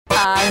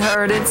I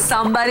heard it's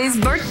somebody's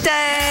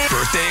birthday.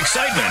 Birthday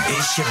excitement.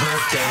 It's your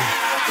birthday.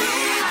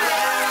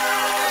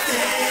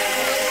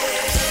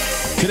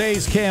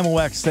 Today's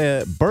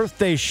KMOX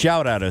birthday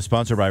shout-out is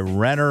sponsored by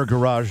Renner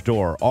Garage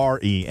Door,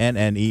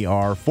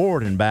 RENNER,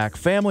 forward and back,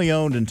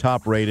 family-owned and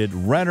top-rated,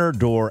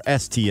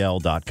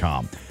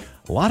 RennerDoorSTL.com.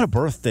 A lot of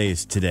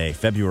birthdays today,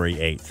 February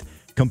 8th.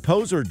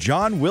 Composer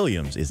John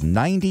Williams is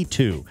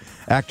 92.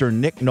 Actor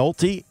Nick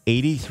Nolte,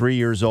 83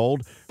 years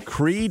old.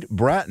 Creed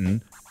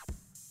Bratton,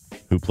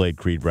 who played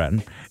Creed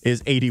Bratton,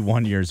 is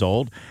 81 years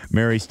old.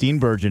 Mary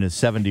Steenburgen is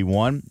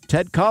 71.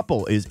 Ted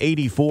Koppel is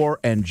 84.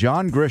 And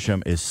John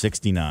Grisham is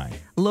 69.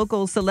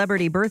 Local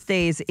celebrity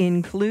birthdays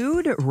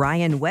include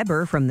Ryan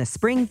Weber from the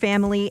Spring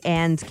Family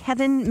and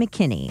Kevin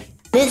McKinney.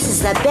 This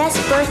is the best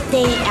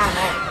birthday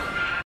ever.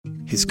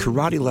 His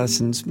karate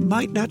lessons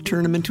might not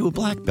turn him into a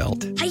black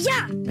belt.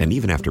 Hi-ya! And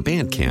even after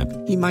band camp,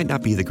 he might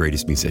not be the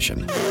greatest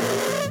musician.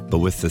 But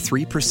with the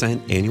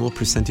 3% annual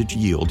percentage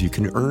yield you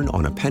can earn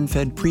on a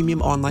PenFed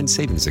premium online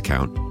savings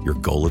account, your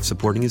goal of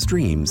supporting his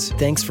dreams...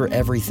 Thanks for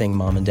everything,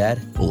 Mom and Dad.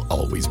 ...will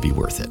always be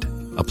worth it.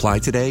 Apply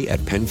today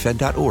at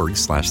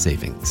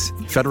PenFed.org/savings.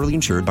 Federally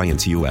insured by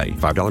NCUA.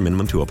 $5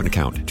 minimum to open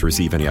account. To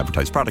receive any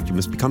advertised product, you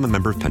must become a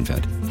member of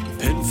PenFed.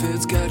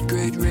 PenFed's got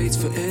great rates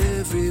for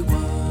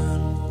everyone.